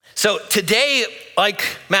So today, like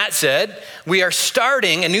Matt said, we are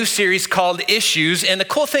starting a new series called Issues. And the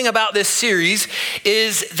cool thing about this series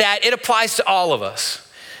is that it applies to all of us.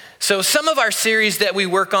 So some of our series that we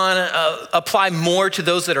work on apply more to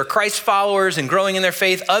those that are Christ followers and growing in their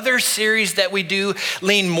faith. Other series that we do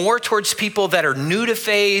lean more towards people that are new to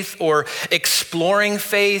faith or exploring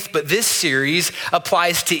faith. But this series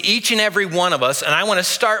applies to each and every one of us. And I want to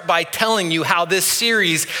start by telling you how this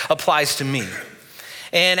series applies to me.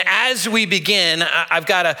 And as we begin, I've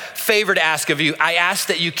got a favor to ask of you. I ask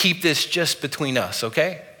that you keep this just between us,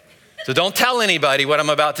 okay? So don't tell anybody what I'm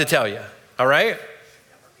about to tell you, all right?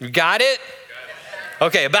 You got it?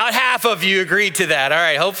 Okay, about half of you agreed to that. All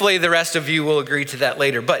right, hopefully the rest of you will agree to that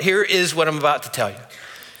later. But here is what I'm about to tell you.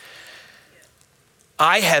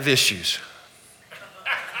 I have issues.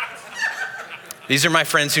 These are my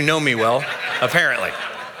friends who know me well, apparently.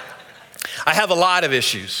 I have a lot of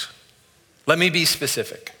issues. Let me be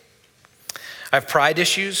specific. I have pride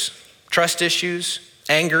issues, trust issues,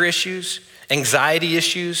 anger issues, anxiety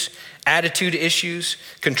issues, attitude issues,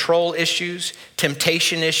 control issues,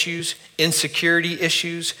 temptation issues, insecurity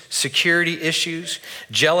issues, security issues,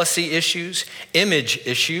 jealousy issues, image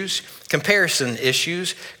issues, comparison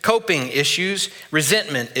issues, coping issues,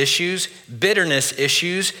 resentment issues, bitterness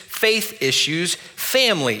issues, faith issues,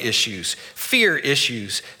 family issues, fear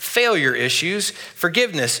issues, failure issues,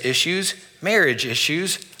 forgiveness issues, marriage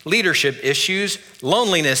issues, leadership issues,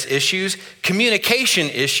 loneliness issues, communication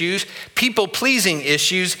issues, people-pleasing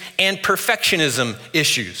issues, and perfectionism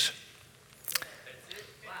issues.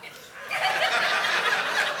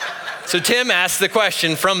 So Tim asked the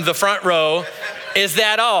question from the front row, is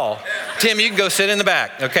that all? Tim, you can go sit in the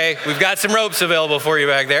back, okay? We've got some ropes available for you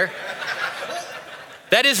back there.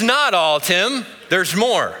 That is not all, Tim. There's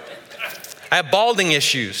more. I have balding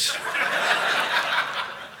issues.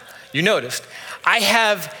 You noticed. I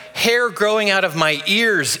have hair growing out of my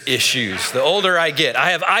ears issues the older I get.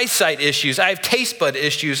 I have eyesight issues. I have taste bud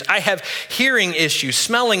issues. I have hearing issues,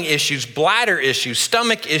 smelling issues, bladder issues,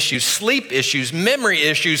 stomach issues, sleep issues, memory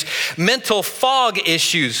issues, mental fog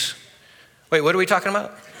issues. Wait, what are we talking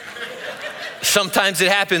about? Sometimes it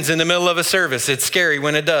happens in the middle of a service. It's scary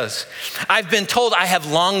when it does. I've been told I have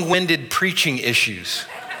long-winded preaching issues.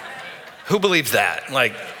 Who believes that?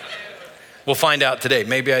 Like, we'll find out today.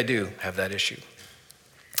 Maybe I do have that issue.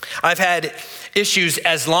 I've had issues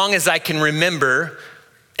as long as I can remember,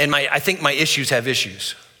 and I think my issues have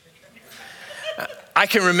issues. I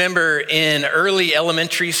can remember in early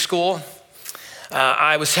elementary school,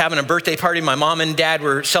 I was having a birthday party. My mom and dad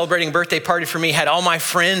were celebrating a birthday party for me, had all my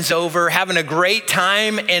friends over, having a great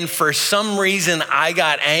time, and for some reason, I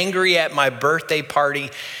got angry at my birthday party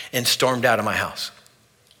and stormed out of my house.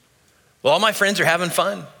 Well, all my friends are having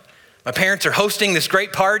fun. My parents are hosting this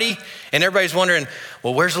great party, and everybody's wondering,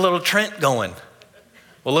 well, where's little Trent going?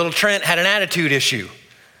 Well, little Trent had an attitude issue,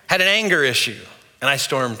 had an anger issue, and I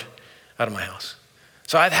stormed out of my house.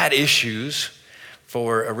 So I've had issues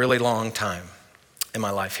for a really long time in my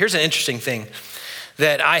life. Here's an interesting thing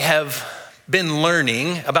that I have been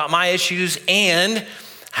learning about my issues and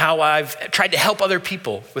how I've tried to help other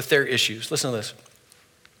people with their issues. Listen to this.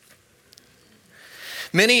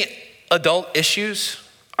 Many adult issues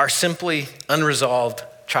are simply unresolved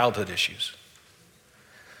childhood issues.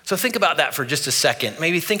 So think about that for just a second.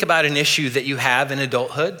 Maybe think about an issue that you have in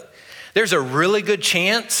adulthood. There's a really good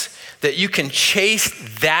chance that you can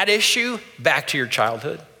chase that issue back to your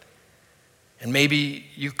childhood. And maybe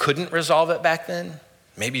you couldn't resolve it back then.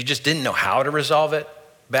 Maybe you just didn't know how to resolve it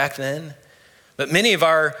back then. But many of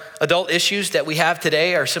our adult issues that we have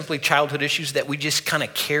today are simply childhood issues that we just kind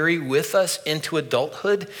of carry with us into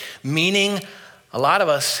adulthood, meaning a lot of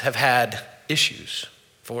us have had issues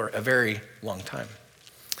for a very long time.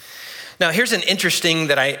 Now, here's an interesting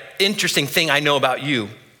thing I know about you.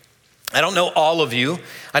 I don't know all of you.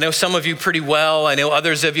 I know some of you pretty well. I know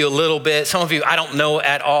others of you a little bit. Some of you I don't know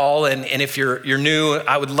at all. And if you're new,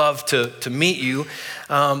 I would love to meet you.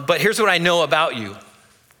 But here's what I know about you.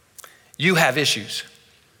 You have issues.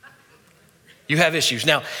 You have issues.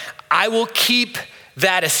 Now, I will keep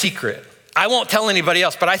that a secret. I won't tell anybody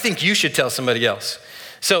else, but I think you should tell somebody else.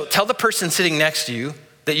 So tell the person sitting next to you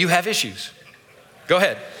that you have issues. Go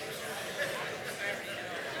ahead.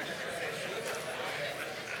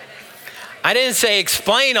 I didn't say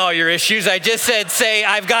explain all your issues. I just said, say,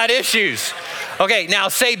 I've got issues. Okay, now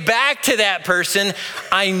say back to that person,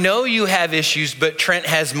 I know you have issues, but Trent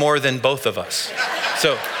has more than both of us.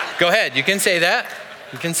 So go ahead, you can say that.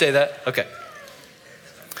 You can say that, okay.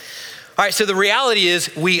 All right, so the reality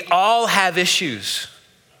is we all have issues,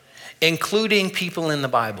 including people in the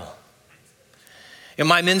Bible.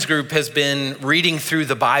 My men's group has been reading through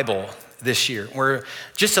the Bible this year. We're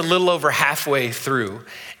just a little over halfway through.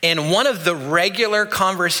 And one of the regular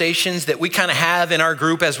conversations that we kind of have in our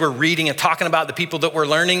group as we're reading and talking about the people that we're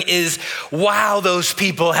learning is, wow, those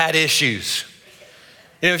people had issues.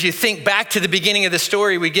 If you think back to the beginning of the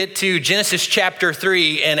story, we get to Genesis chapter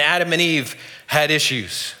 3, and Adam and Eve had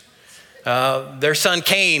issues. Their son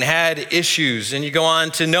Cain had issues, and you go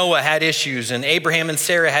on to Noah had issues, and Abraham and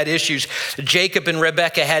Sarah had issues. Jacob and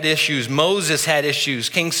Rebekah had issues. Moses had issues.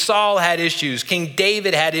 King Saul had issues. King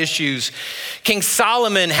David had issues. King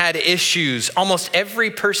Solomon had issues. Almost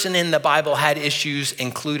every person in the Bible had issues,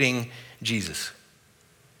 including Jesus.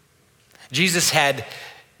 Jesus had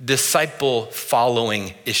disciple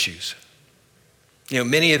following issues.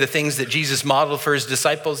 Many of the things that Jesus modeled for his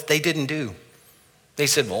disciples, they didn't do. They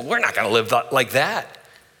said, well, we're not going to live like that.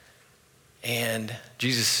 And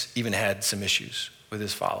Jesus even had some issues with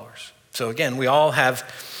his followers. So again, we all have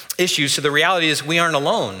issues. So the reality is we aren't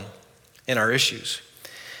alone in our issues.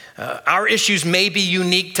 Our issues may be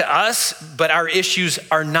unique to us, but our issues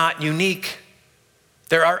are not unique.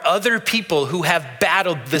 There are other people who have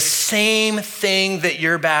battled the same thing that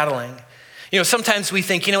you're battling. Sometimes we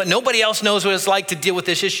think, nobody else knows what it's like to deal with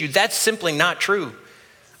this issue. That's simply not true.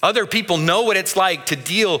 Other people know what it's like to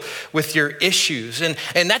deal with your issues. And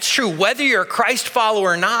that's true whether you're a Christ follower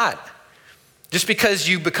or not. Just because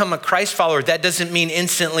you become a Christ follower, that doesn't mean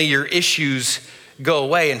instantly your issues go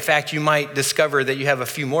away. In fact, you might discover that you have a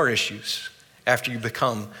few more issues after you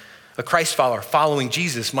become a Christ follower. Following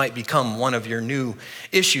Jesus might become one of your new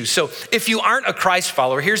issues. So if you aren't a Christ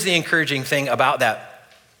follower, here's the encouraging thing about that.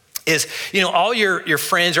 Is, all your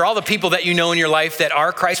friends or all the people that you know in your life that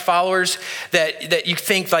are Christ followers, that you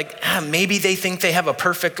think like, maybe they think they have a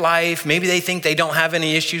perfect life. Maybe they think they don't have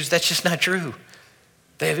any issues. That's just not true.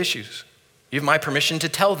 They have issues. You have my permission to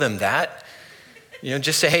tell them that.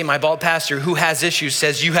 Just say, hey, my bald pastor who has issues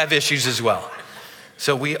says you have issues as well.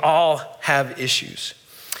 So we all have issues.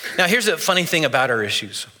 Now, here's the funny thing about our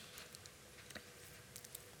issues.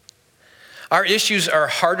 Our issues are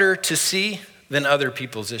harder to see than other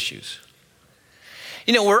people's issues.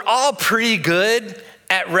 We're all pretty good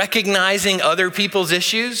at recognizing other people's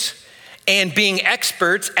issues and being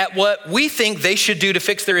experts at what we think they should do to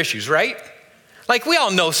fix their issues, right? Like we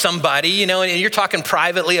all know somebody, and you're talking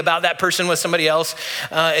privately about that person with somebody else.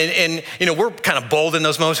 And we're kind of bold in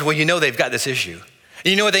those moments. Well, they've got this issue.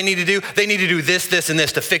 You know what they need to do? They need to do this, this, and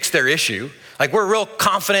this to fix their issue. Like we're real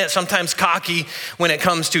confident, sometimes cocky when it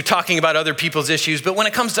comes to talking about other people's issues. But when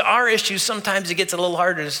it comes to our issues, sometimes it gets a little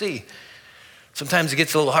harder to see. Sometimes it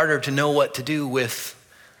gets a little harder to know what to do with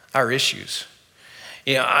our issues.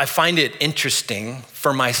 I find it interesting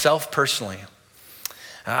for myself personally.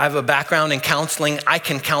 I have a background in counseling. I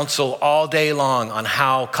can counsel all day long on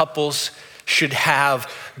how couples should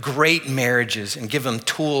have great marriages and give them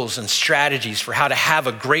tools and strategies for how to have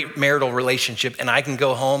a great marital relationship. And I can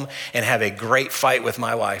go home and have a great fight with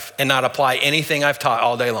my wife and not apply anything I've taught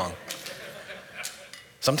all day long.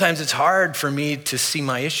 Sometimes it's hard for me to see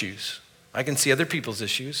my issues. I can see other people's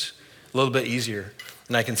issues a little bit easier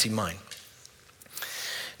than I can see mine.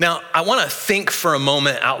 Now, I want to think for a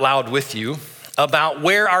moment out loud with you about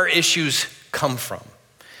where our issues come from.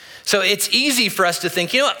 So it's easy for us to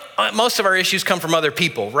think, most of our issues come from other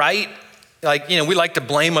people, right? We like to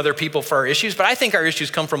blame other people for our issues, but I think our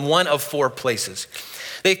issues come from one of four places.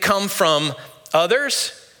 They come from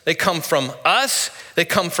others, they come from us, they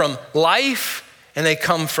come from life, and they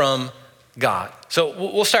come from God. So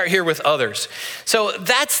we'll start here with others. So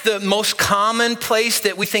that's the most common place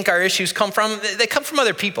that we think our issues come from. They come from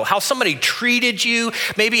other people, how somebody treated you,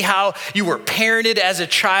 maybe how you were parented as a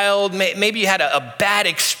child, maybe you had a bad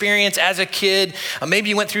experience as a kid, maybe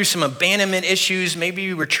you went through some abandonment issues, maybe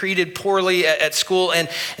you were treated poorly at school. And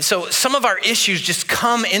so some of our issues just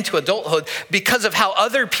come into adulthood because of how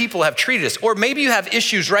other people have treated us. Or maybe you have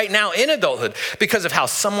issues right now in adulthood because of how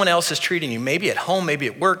someone else is treating you, maybe at home, maybe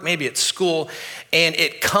at work, maybe at school. And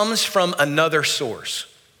it comes from another source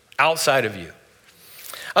outside of you.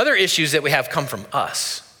 Other issues that we have come from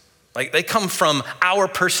us. Like they come from our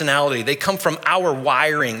personality. They come from our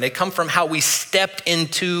wiring. They come from how we stepped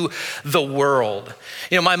into the world.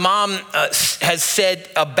 My mom has said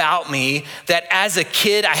about me that as a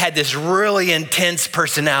kid, I had this really intense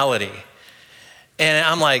personality. And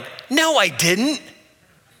I'm like, no, I didn't.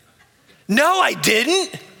 No, I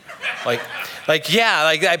didn't.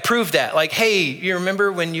 I proved that. Hey, you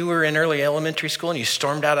remember when you were in early elementary school and you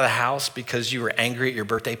stormed out of the house because you were angry at your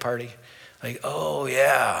birthday party? Oh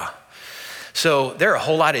yeah. So there are a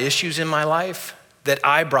whole lot of issues in my life that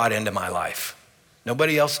I brought into my life.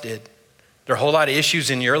 Nobody else did. There There are a whole lot of issues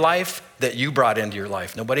in your life that you brought into your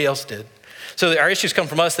life. Nobody else did. So our issues come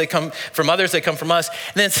from us, they come from others, they come from us.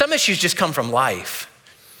 And then some issues just come from life.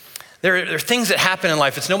 There are things that happen in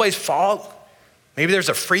life. It's nobody's fault. Maybe there's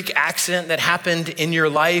a freak accident that happened in your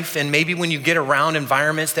life, and maybe when you get around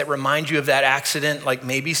environments that remind you of that accident, like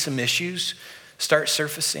maybe some issues start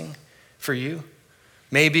surfacing for you.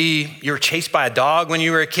 Maybe you were chased by a dog when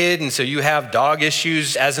you were a kid, and so you have dog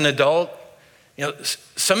issues as an adult. You know,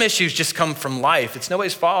 some issues just come from life. It's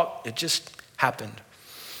nobody's fault. It just happened.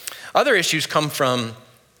 Other issues come from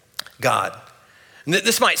God. And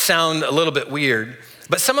this might sound a little bit weird,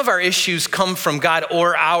 but some of our issues come from God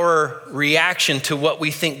or our reaction to what we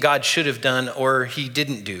think God should have done or he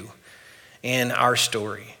didn't do in our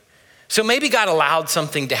story. So maybe God allowed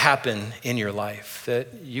something to happen in your life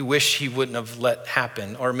that you wish he wouldn't have let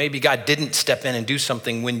happen. Or maybe God didn't step in and do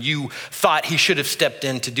something when you thought he should have stepped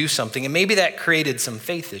in to do something. And maybe that created some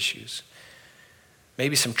faith issues,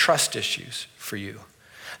 maybe some trust issues for you.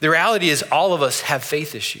 The reality is all of us have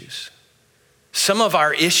faith issues. Some of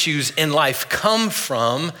our issues in life come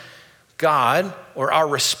from God or our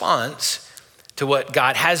response to what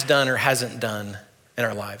God has done or hasn't done in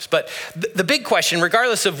our lives. But the big question,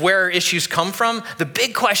 regardless of where issues come from, the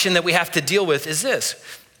big question that we have to deal with is this.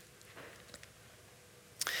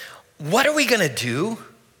 What are we going to do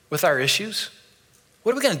with our issues?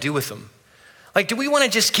 What are we going to do with them? Like, do we want to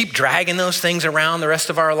just keep dragging those things around the rest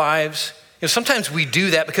of our lives? You know, sometimes we do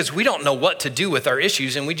that because we don't know what to do with our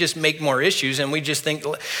issues, and we just make more issues, and we just think,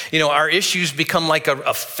 you know, our issues become like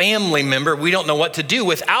a family member. We don't know what to do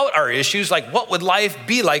without our issues. Like, what would life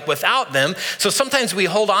be like without them? So sometimes we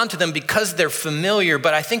hold on to them because they're familiar,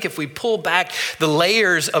 but I think if we pull back the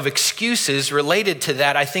layers of excuses related to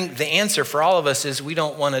that, I think the answer for all of us is we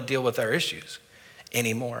don't want to deal with our issues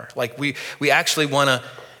anymore. Like, we actually want to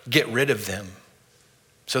get rid of them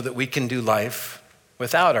so that we can do life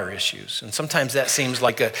without our issues. And sometimes that seems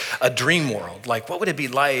like a dream world. Like, what would it be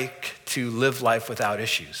like to live life without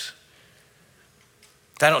issues?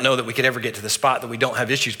 I don't know that we could ever get to the spot that we don't have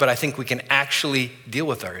issues, but I think we can actually deal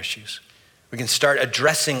with our issues. We can start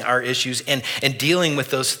addressing our issues and dealing with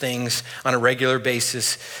those things on a regular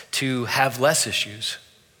basis to have less issues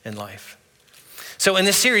in life. So in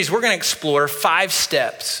this series, we're going to explore 5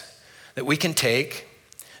 steps that we can take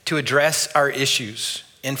to address our issues.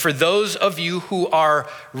 And for those of you who are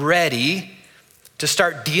ready to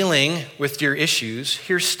start dealing with your issues,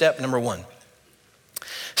 here's step number 1.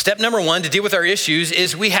 Step number 1 to deal with our issues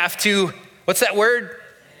is we have to, what's that word?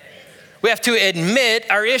 We have to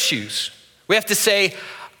admit our issues. We have to say,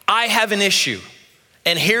 I have an issue,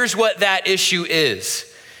 and here's what that issue is.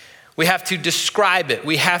 We have to describe it.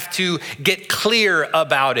 We have to get clear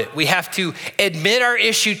about it. We have to admit our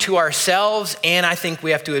issue to ourselves, and I think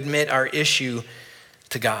we have to admit our issue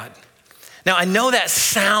to God. Now, I know that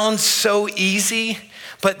sounds so easy,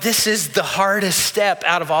 but this is the hardest step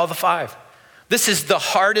out of all the 5. This is the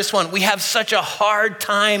hardest one. We have such a hard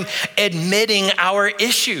time admitting our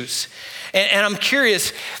issues. And I'm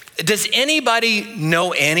curious, does anybody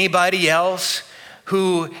know anybody else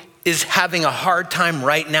who is having a hard time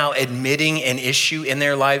right now admitting an issue in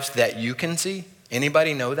their lives that you can see?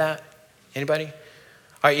 Anybody know that? Anybody? All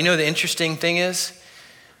right, you know the interesting thing is,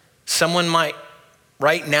 someone might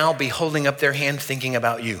right now be holding up their hand thinking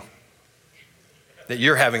about you, that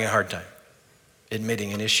you're having a hard time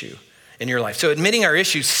admitting an issue in your life. So admitting our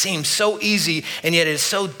issues seems so easy, and yet it's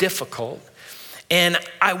so difficult. And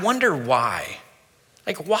I wonder why.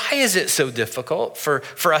 Like, why is it so difficult for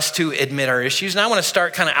us to admit our issues? And I want to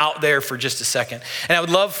start kind of out there for just a second. And I would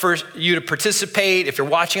love for you to participate. If you're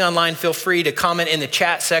watching online, feel free to comment in the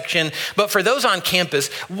chat section. But for those on campus,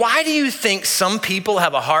 why do you think some people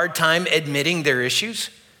have a hard time admitting their issues?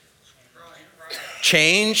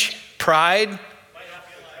 Change, pride.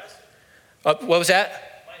 What was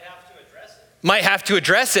that? Might have to address it. Might have to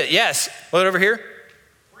address it, yes. What over here?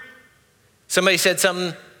 Somebody said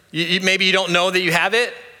something. Maybe you don't know that you have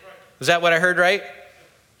it? Was that what I heard, right?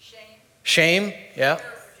 Shame, yeah.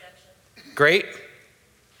 Great.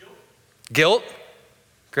 Guilt.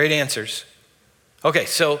 Great answers. Okay,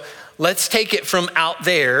 so let's take it from out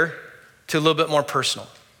there to a little bit more personal.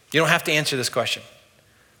 You don't have to answer this question.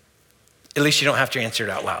 At least you don't have to answer it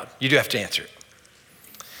out loud. You do have to answer it.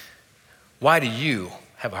 Why do you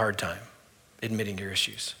have a hard time admitting your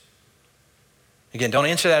issues? Again, don't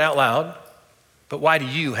answer that out loud. But why do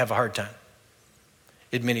you have a hard time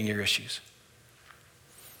admitting your issues?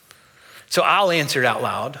 So I'll answer it out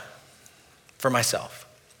loud for myself.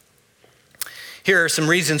 Here are some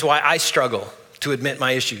reasons why I struggle to admit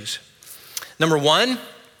my issues. Number 1,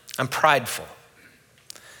 I'm prideful.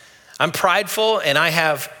 I'm prideful, and I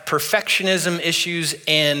have perfectionism issues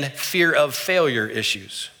and fear of failure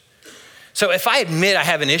issues. So if I admit I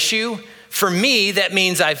have an issue, for me, that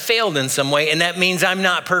means I've failed in some way, and that means I'm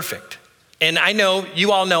not perfect. And I know,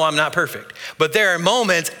 you all know I'm not perfect, but there are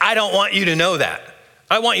moments I don't want you to know that.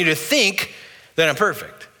 I want you to think that I'm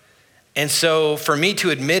perfect. And so for me to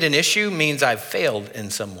admit an issue means I've failed in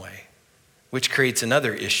some way, which creates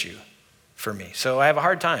another issue for me. So I have a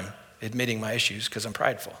hard time admitting my issues because I'm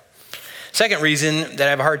prideful. Second reason that I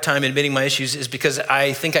have a hard time admitting my issues is because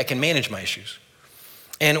I think I can manage my issues.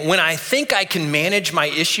 And when I think I can manage my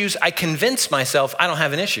issues, I convince myself I don't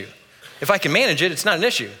have an issue. If I can manage it, it's not an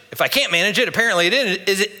issue. If I can't manage it, apparently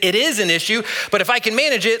it is an issue. But if I can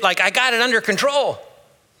manage it, like I got it under control.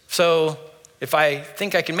 So if I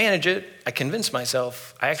think I can manage it, I convince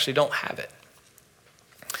myself I actually don't have it.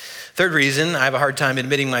 Third reason I have a hard time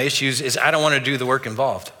admitting my issues is I don't want to do the work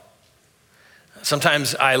involved.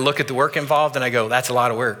 Sometimes I look at the work involved and I go, that's a lot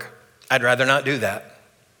of work. I'd rather not do that.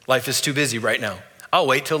 Life is too busy right now. I'll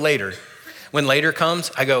wait till later. When later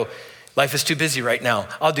comes, I go, life is too busy right now.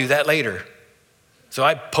 I'll do that later. So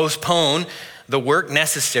I postpone the work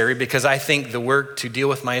necessary because I think the work to deal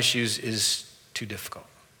with my issues is too difficult.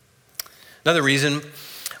 Another reason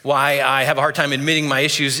why I have a hard time admitting my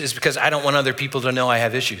issues is because I don't want other people to know I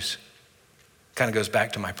have issues. Kind of goes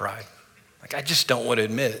back to my pride. Like I just don't want to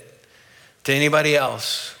admit to anybody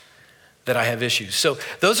else that I have issues. So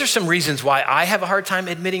those are some reasons why I have a hard time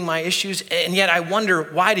admitting my issues, and yet I wonder,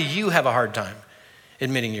 why do you have a hard time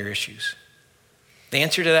admitting your issues? The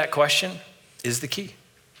answer to that question is the key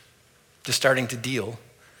to starting to deal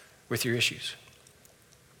with your issues.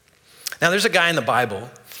 Now there's a guy in the Bible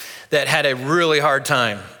that had a really hard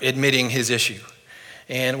time admitting his issue.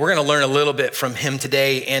 And we're gonna learn a little bit from him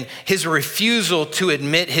today, and his refusal to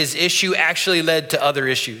admit his issue actually led to other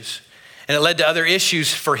issues. And it led to other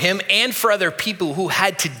issues for him and for other people who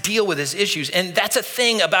had to deal with his issues. And that's a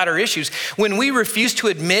thing about our issues. When we refuse to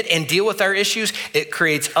admit and deal with our issues, it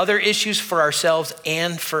creates other issues for ourselves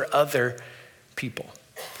and for other people.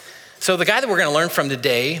 So the guy that we're gonna learn from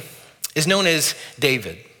today is known as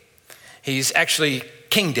David. He's actually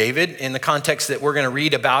King David in the context that we're going to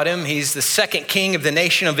read about him. He's the second king of the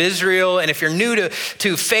nation of Israel. And if you're new to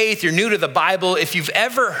faith, you're new to the Bible, if you've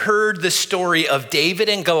ever heard the story of David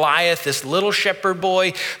and Goliath, this little shepherd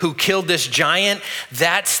boy who killed this giant,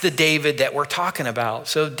 that's the David that we're talking about.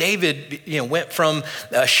 So David, went from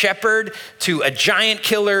a shepherd to a giant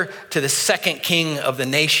killer to the second king of the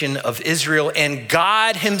nation of Israel. And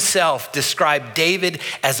God himself described David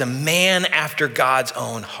as a man after God's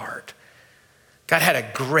own heart. God had a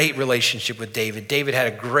great relationship with David. David had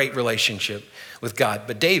a great relationship with God,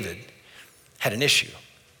 but David had an issue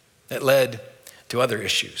that led to other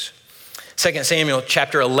issues. 2 Samuel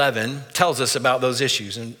chapter 11 tells us about those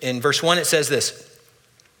issues. In verse 1, it says this: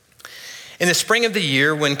 in the spring of the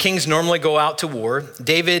year, when kings normally go out to war,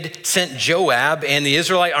 David sent Joab and the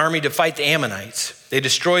Israelite army to fight the Ammonites. They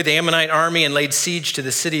destroyed the Ammonite army and laid siege to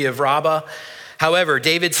the city of Rabbah. However,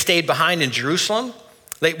 David stayed behind in Jerusalem.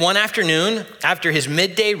 Late one afternoon, after his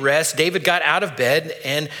midday rest, David got out of bed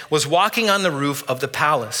and was walking on the roof of the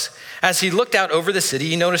palace. As he looked out over the city,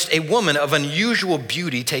 he noticed a woman of unusual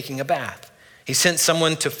beauty taking a bath. He sent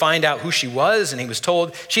someone to find out who she was, and he was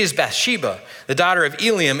told, she is Bathsheba, the daughter of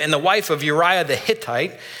Eliam and the wife of Uriah the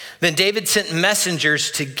Hittite. Then David sent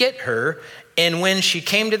messengers to get her, and when she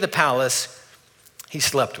came to the palace, he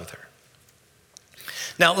slept with her.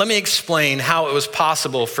 Now, let me explain how it was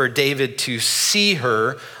possible for David to see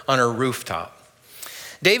her on her rooftop.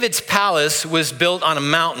 David's palace was built on a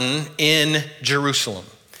mountain in Jerusalem,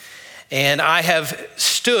 and I have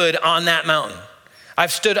stood on that mountain.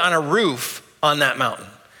 I've stood on a roof on that mountain,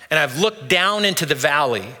 and I've looked down into the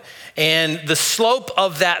valley, and the slope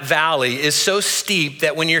of that valley is so steep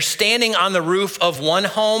that when you're standing on the roof of one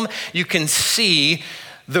home, you can see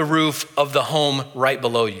the roof of the home right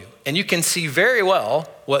below you. And you can see very well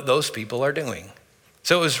what those people are doing.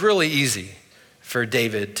 So it was really easy for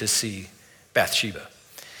David to see Bathsheba.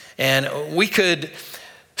 And we could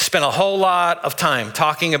spend a whole lot of time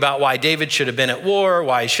talking about why David should have been at war,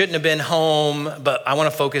 why he shouldn't have been home, but I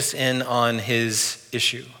want to focus in on his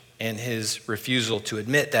issue and his refusal to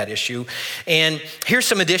admit that issue. And here's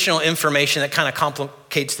some additional information that kind of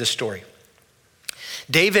complicates the story.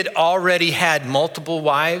 David already had multiple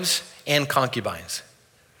wives and concubines.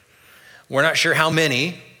 We're not sure how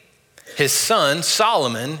many. His son,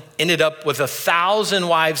 Solomon, ended up with 1,000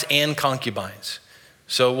 wives and concubines.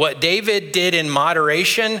 So what David did in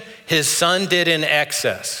moderation, his son did in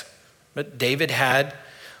excess. But David had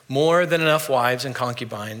more than enough wives and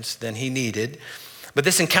concubines than he needed. But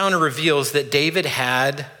this encounter reveals that David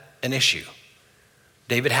had an issue.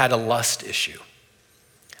 David had a lust issue.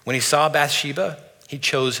 When he saw Bathsheba, he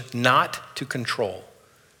chose not to control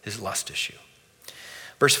his lust issue.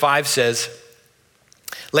 Verse 5 says,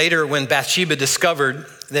 later when Bathsheba discovered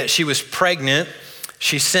that she was pregnant,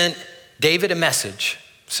 she sent David a message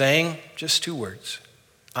saying just 2 words,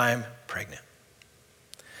 I'm pregnant.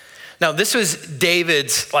 Now this was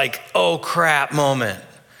David's oh crap moment.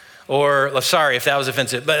 Or sorry if that was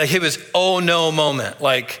offensive, but it was oh no moment.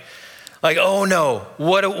 Like oh no,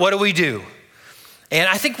 what do we do? And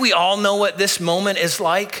I think we all know what this moment is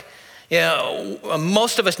like.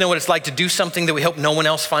 Most of us know what it's like to do something that we hope no one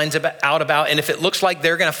else finds out about. And if it looks like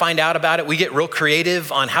they're gonna find out about it, we get real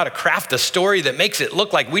creative on how to craft a story that makes it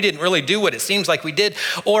look like we didn't really do what it seems like we did,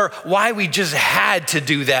 or why we just had to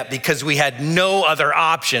do that because we had no other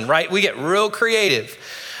option, right? We get real creative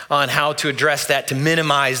on how to address that to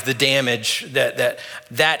minimize the damage that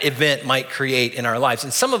event might create in our lives.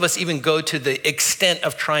 And some of us even go to the extent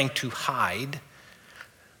of trying to hide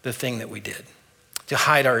the thing that we did, to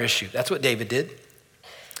hide our issue. That's what David did.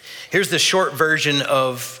 Here's the short version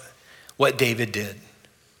of what David did.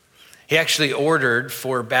 He actually ordered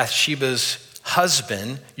for Bathsheba's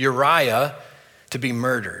husband, Uriah, to be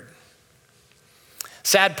murdered.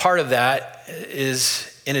 Sad part of that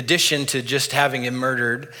is, in addition to just having him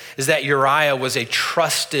murdered, is that Uriah was a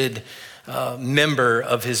trusted member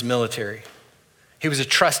of his military. He was a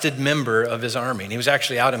trusted member of his army, and he was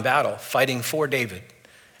actually out in battle fighting for David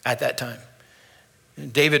at that time.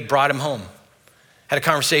 David brought him home, had a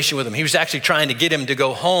conversation with him. He was actually trying to get him to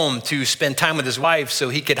go home to spend time with his wife so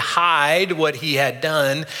he could hide what he had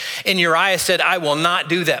done. And Uriah said, I will not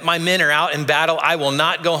do that. My men are out in battle. I will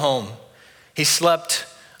not go home. He slept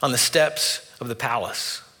on the steps of the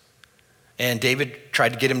palace. And David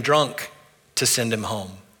tried to get him drunk to send him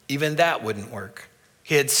home. Even that wouldn't work.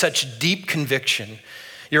 He had such deep conviction.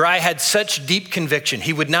 Uriah had such deep conviction.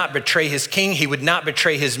 He would not betray his king. He would not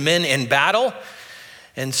betray his men in battle.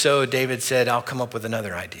 And so David said, I'll come up with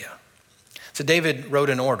another idea. So David wrote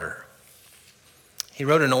an order. He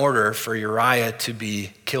wrote an order for Uriah to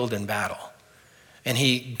be killed in battle. And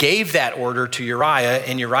he gave that order to Uriah,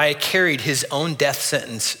 and Uriah carried his own death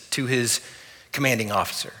sentence to his commanding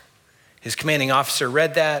officer. His commanding officer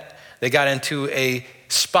read that. They got into a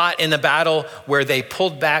spot in the battle where they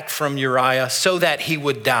pulled back from Uriah so that he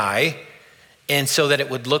would die and so that it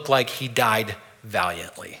would look like he died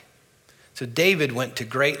valiantly. So David went to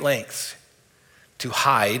great lengths to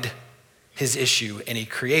hide his issue, and he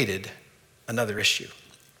created another issue.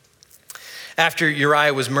 After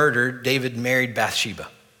Uriah was murdered, David married Bathsheba.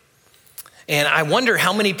 And I wonder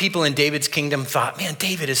how many people in David's kingdom thought, man,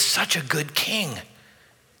 David is such a good king.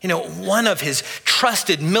 One of his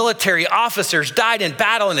trusted military officers died in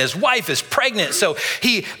battle and his wife is pregnant. So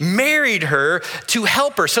he married her to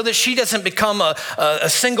help her so that she doesn't become a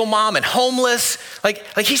single mom and homeless. Like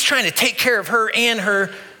he's trying to take care of her and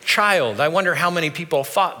her child. I wonder how many people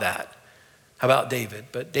thought that about David.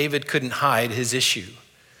 But David couldn't hide his issue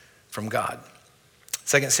from God.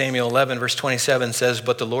 2 Samuel 11 verse 27 says,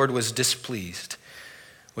 but the Lord was displeased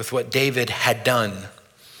with what David had done.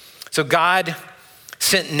 So God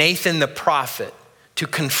sent Nathan the prophet to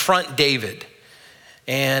confront David.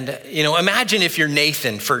 And, imagine if you're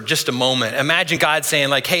Nathan for just a moment. Imagine God saying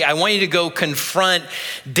hey, I want you to go confront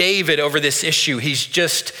David over this issue. He's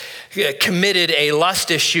just committed a lust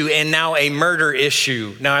issue and now a murder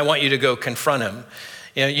issue. Now I want you to go confront him.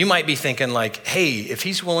 You might be thinking hey, if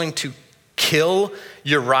he's willing to kill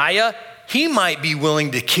Uriah, he might be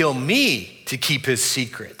willing to kill me to keep his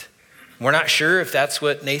secret. We're not sure if that's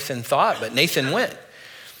what Nathan thought, but Nathan went.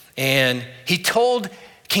 And he told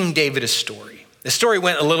King David a story. The story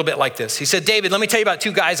went a little bit like this. He said, David, let me tell you about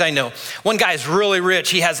 2 guys I know. One guy is really rich.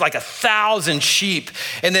 He has 1,000 sheep.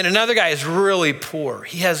 And then another guy is really poor.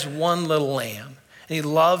 He has one little lamb. And he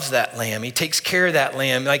loves that lamb. He takes care of that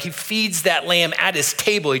lamb. He feeds that lamb at his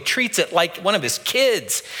table. He treats it like one of his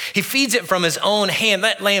kids. He feeds it from his own hand.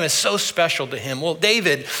 That lamb is so special to him. Well,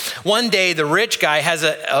 David, one day the rich guy has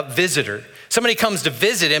a visitor. Somebody comes to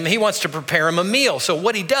visit him. He wants to prepare him a meal. So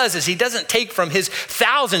what he does is he doesn't take from his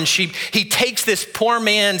 1,000 sheep. He takes this poor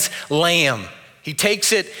man's lamb. He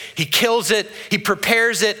takes it, he kills it, he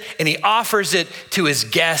prepares it, and he offers it to his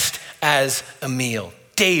guest as a meal.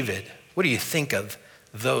 David, what do you think of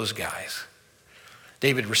those guys?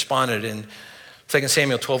 David responded in 2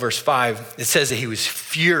 Samuel 12 verse 5. It says that he was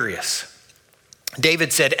furious.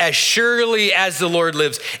 David said, as surely as the Lord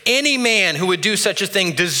lives, any man who would do such a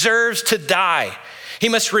thing deserves to die. He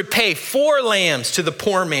must repay 4 lambs to the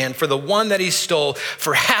poor man for the one that he stole,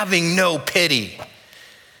 for having no pity.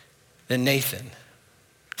 Then Nathan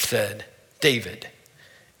said, David,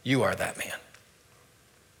 you are that man.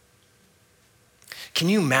 Can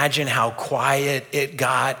you imagine how quiet it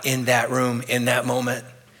got in that room in that moment?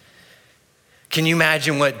 Can you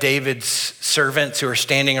imagine what David's servants who are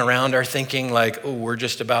standing around are thinking, like, oh, we're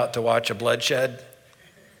just about to watch a bloodshed?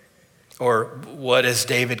 Or what is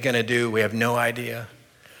David gonna do? We have no idea.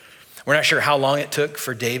 We're not sure how long it took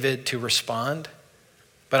for David to respond,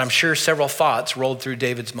 but I'm sure several thoughts rolled through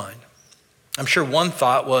David's mind. I'm sure one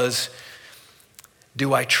thought was,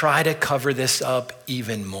 do I try to cover this up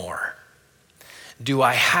even more? Do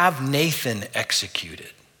I have Nathan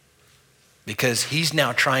executed? Because he's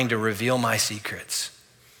now trying to reveal my secrets.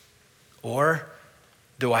 Or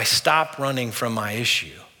do I stop running from my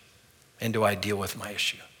issue and do I deal with my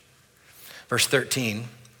issue? Verse 13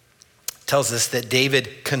 tells us that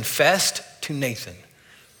David confessed to Nathan,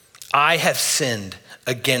 I have sinned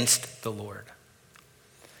against the Lord.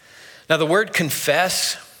 Now the word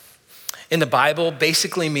confess in the Bible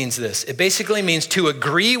basically means this. It basically means to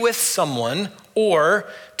agree with someone or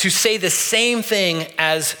to say the same thing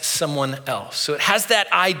as someone else. So it has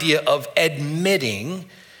that idea of admitting.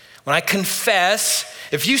 When I confess,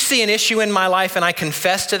 if you see an issue in my life and I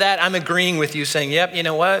confess to that, I'm agreeing with you saying, yep, you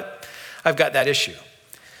know what? I've got that issue.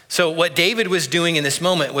 So what David was doing in this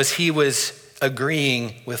moment was he was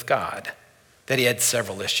agreeing with God that he had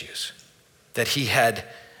several issues, that he had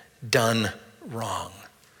done wrong.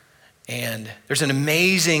 And there's an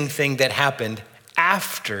amazing thing that happened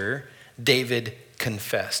after David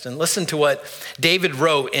confessed. And listen to what David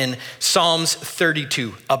wrote in Psalms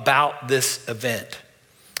 32 about this event.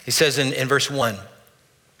 He says in verse 1,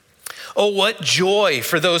 oh, what joy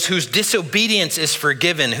for those whose disobedience is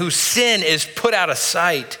forgiven, whose sin is put out of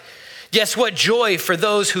sight. Yes, what joy for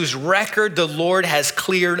those whose record the Lord has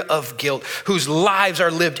cleared of guilt, whose lives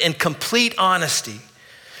are lived in complete honesty.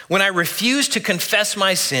 When I refused to confess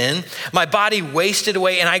my sin, my body wasted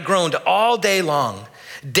away and I groaned all day long.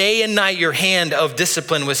 Day and night, your hand of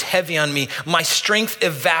discipline was heavy on me. My strength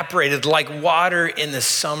evaporated like water in the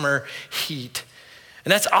summer heat.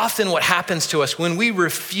 And that's often what happens to us when we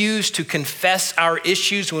refuse to confess our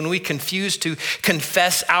issues, when we refuse to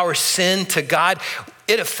confess our sin to God,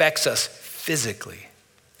 it affects us physically.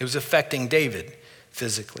 It was affecting David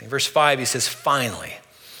physically. Verse 5, he says, Finally,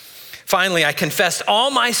 I confessed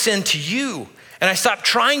all my sin to you, and I stopped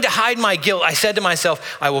trying to hide my guilt. I said to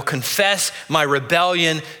myself, I will confess my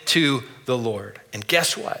rebellion to the Lord. And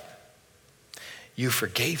guess what? You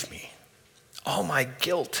forgave me. All my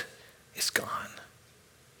guilt is gone.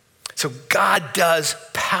 So God does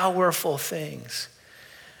powerful things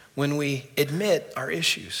when we admit our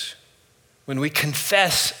issues, when we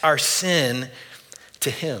confess our sin to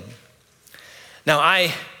him. Now,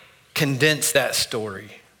 I condensed that story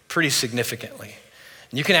pretty significantly.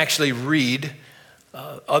 And you can actually read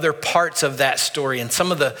other parts of that story and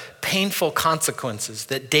some of the painful consequences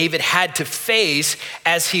that David had to face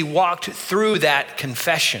as he walked through that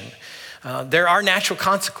confession. There are natural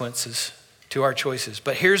consequences to our choices,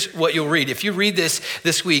 but here's what you'll read. If you read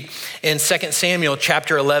this week in 2 Samuel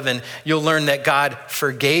chapter 11, you'll learn that God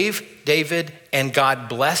forgave David and God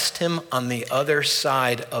blessed him on the other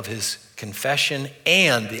side of his confession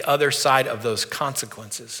and the other side of those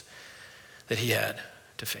consequences that he had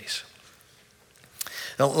to face.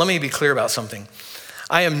 Now, let me be clear about something.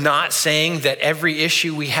 I am not saying that every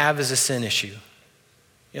issue we have is a sin issue.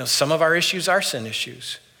 You know, some of our issues are sin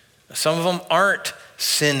issues. Some of them aren't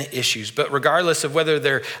sin issues, but regardless of whether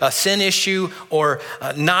they're a sin issue or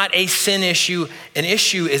not a sin issue, an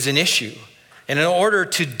issue is an issue. And in order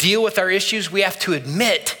to deal with our issues, we have to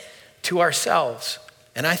admit to ourselves,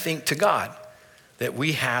 and I think to God, that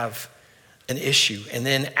we have an issue. And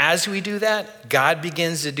then as we do that, God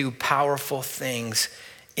begins to do powerful things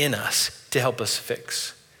in us to help us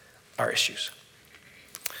fix our issues.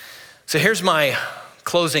 So here's my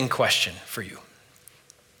closing question for you.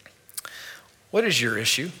 What is your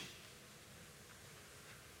issue?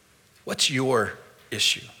 What's your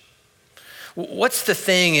issue? What's the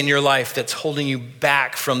thing in your life that's holding you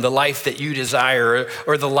back from the life that you desire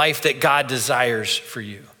or the life that God desires for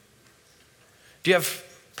you? Do you have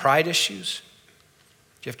pride issues?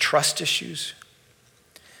 Do you have trust issues?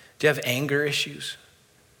 Do you have anger issues?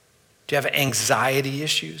 Do you have anxiety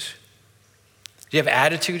issues? Do you have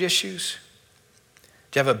attitude issues?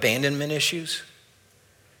 Do you have abandonment issues?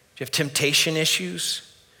 Do you have temptation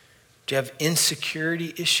issues? Do you have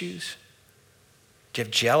insecurity issues? Do you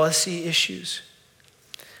have jealousy issues?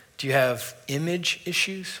 Do you have image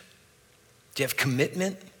issues? Do you have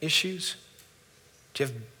commitment issues? Do you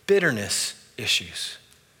have bitterness issues?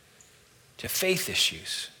 Do you have faith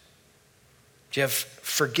issues? Do you have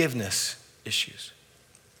forgiveness issues?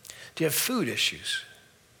 Do you have food issues?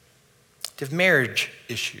 Do you have marriage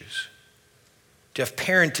issues? Do you have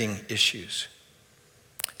parenting issues?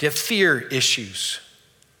 Do you have fear issues?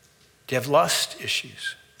 Do you have lust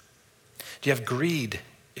issues? Do you have greed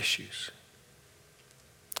issues?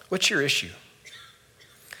 What's your issue?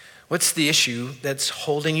 What's the issue that's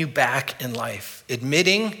holding you back in life?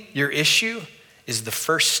 Admitting your issue is the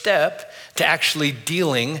first step to actually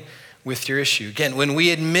dealing with your issue. Again, when we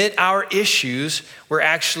admit our issues, we're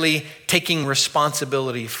actually taking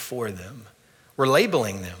responsibility for them. We're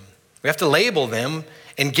labeling them. We have to label them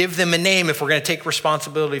and give them a name if we're going to take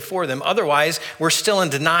responsibility for them. Otherwise, we're still in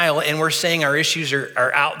denial and we're saying our issues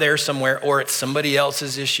are out there somewhere, or it's somebody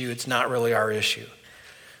else's issue. It's not really our issue.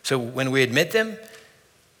 So when we admit them,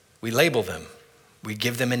 we label them. We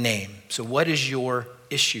give them a name. So what is your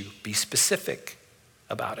issue? Be specific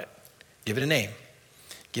about it. Give it a name.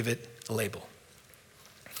 Give it a label.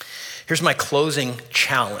 Here's my closing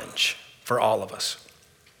challenge for all of us.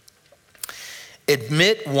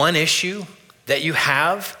 Admit one issue that you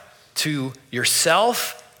have to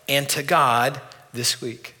yourself and to God this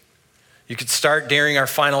week. You could start during our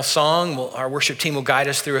final song. Our worship team will guide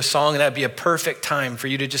us through a song, and that'd be a perfect time for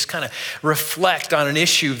you to just kind of reflect on an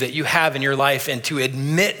issue that you have in your life and to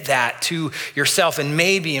admit that to yourself, and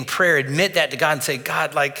maybe in prayer, admit that to God and say,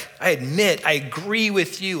 God, like, I admit, I agree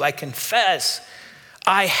with you, I confess,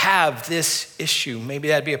 I have this issue. Maybe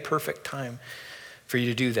that'd be a perfect time for you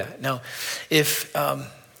to do that. Now, if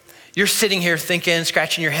you're sitting here thinking,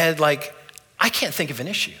 scratching your head like, I can't think of an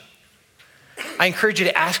issue, I encourage you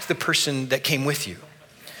to ask the person that came with you.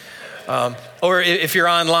 Or if you're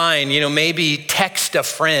online, maybe text a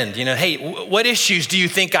friend, hey, what issues do you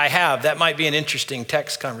think I have? That might be an interesting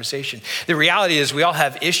text conversation. The reality is we all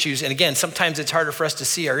have issues. And again, sometimes it's harder for us to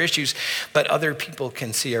see our issues, but other people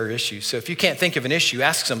can see our issues. So if you can't think of an issue,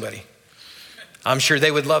 ask somebody. I'm sure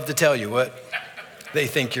they would love to tell you what they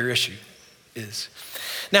think your issue is.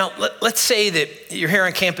 Now, let's say that you're here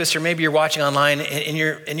on campus, or maybe you're watching online, and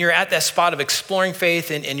you're at that spot of exploring faith,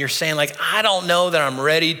 and you're saying, like, I don't know that I'm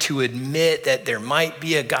ready to admit that there might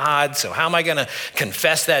be a God, so how am I gonna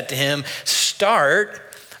confess that to him? Start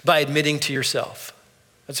by admitting to yourself.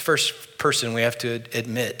 That's the first person we have to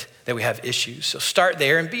admit that we have issues. So start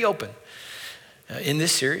there and be open in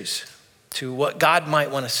this series to what God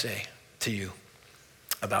might wanna say to you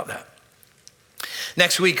about that.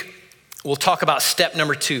 Next week, we'll talk about step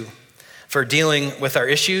number 2 for dealing with our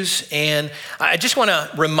issues. And I just want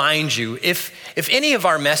to remind you, if any of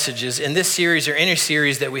our messages in this series or any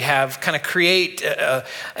series that we have kind of create a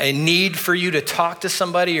need for you to talk to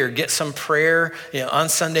somebody or get some prayer on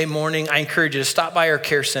Sunday morning, I encourage you to stop by our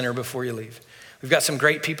care center before you leave. We've got some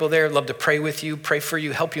great people there. I'd love to pray with you, pray for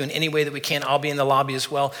you, help you in any way that we can. I'll be in the lobby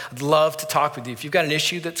as well. I'd love to talk with you. If you've got an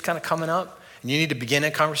issue that's kind of coming up, and you need to begin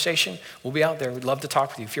a conversation, we'll be out there. We'd love to talk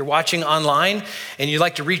with you. If you're watching online and you'd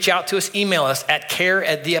like to reach out to us, email us at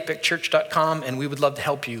care@theepicchurch.com, and we would love to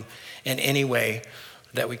help you in any way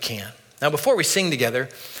that we can. Now, before we sing together,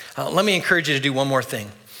 let me encourage you to do one more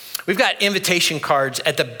thing. We've got invitation cards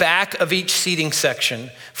at the back of each seating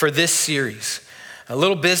section for this series.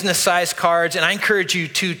 Little business-sized cards, and I encourage you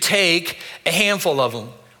to take a handful of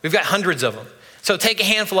them. We've got hundreds of them. So take a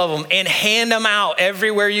handful of them and hand them out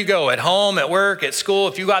everywhere you go, at home, at work, at school.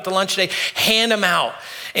 If you go out to lunch today, hand them out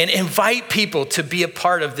and invite people to be a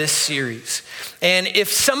part of this series. And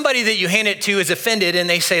if somebody that you hand it to is offended and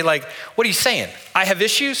they say, like, what are you saying? I have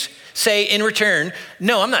issues? Say in return,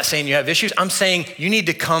 no, I'm not saying you have issues. I'm saying you need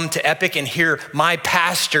to come to Epic and hear my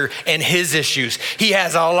pastor and his issues. He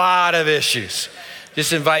has a lot of issues.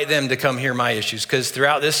 Just invite them to come hear my issues, because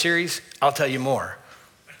throughout this series, I'll tell you more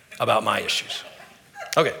about my issues.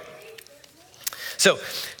 Okay, so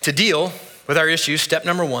to deal with our issues, step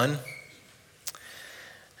number 1,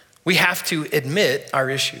 we have to admit our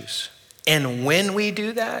issues. And when we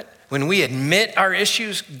do that, when we admit our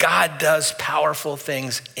issues, God does powerful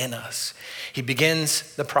things in us. He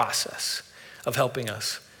begins the process of helping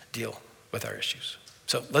us deal with our issues.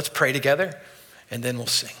 So let's pray together, and then we'll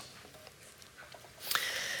sing.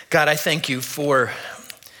 God, I thank you for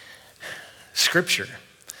Scripture.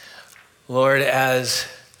 Lord, as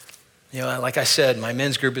like I said, my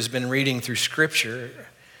men's group has been reading through Scripture.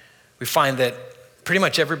 We find that pretty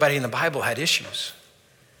much everybody in the Bible had issues.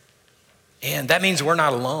 And that means we're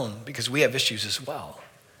not alone, because we have issues as well.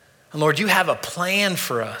 And Lord, you have a plan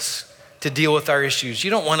for us to deal with our issues.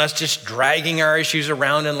 You don't want us just dragging our issues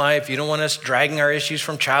around in life. You don't want us dragging our issues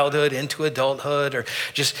from childhood into adulthood, or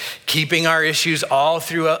just keeping our issues all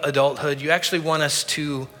through adulthood. You actually want us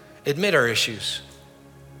to admit our issues,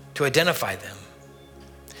 to identify them,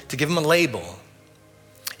 to give them a label.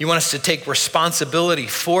 You want us to take responsibility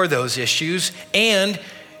for those issues, and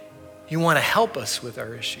you want to help us with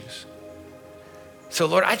our issues. So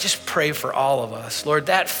Lord, I just pray for all of us. Lord,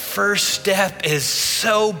 that first step is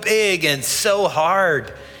so big and so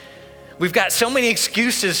hard. We've got so many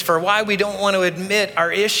excuses for why we don't want to admit our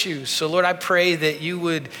issues. So Lord, I pray that you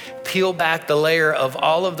would peel back the layer of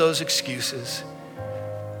all of those excuses.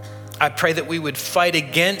 I pray that we would fight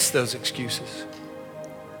against those excuses.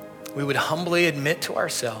 We would humbly admit to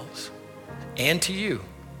ourselves and to you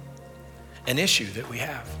an issue that we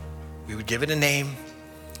have. We would give it a name.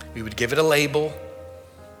 We would give it a label.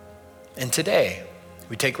 And today,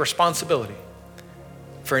 we take responsibility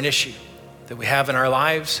for an issue that we have in our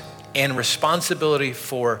lives and responsibility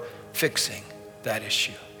for fixing that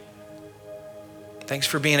issue. Thanks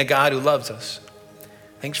for being a God who loves us.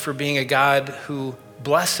 Thanks for being a God who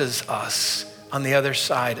blesses us on the other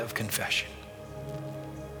side of confession.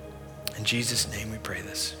 In Jesus' name we pray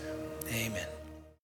this. Amen.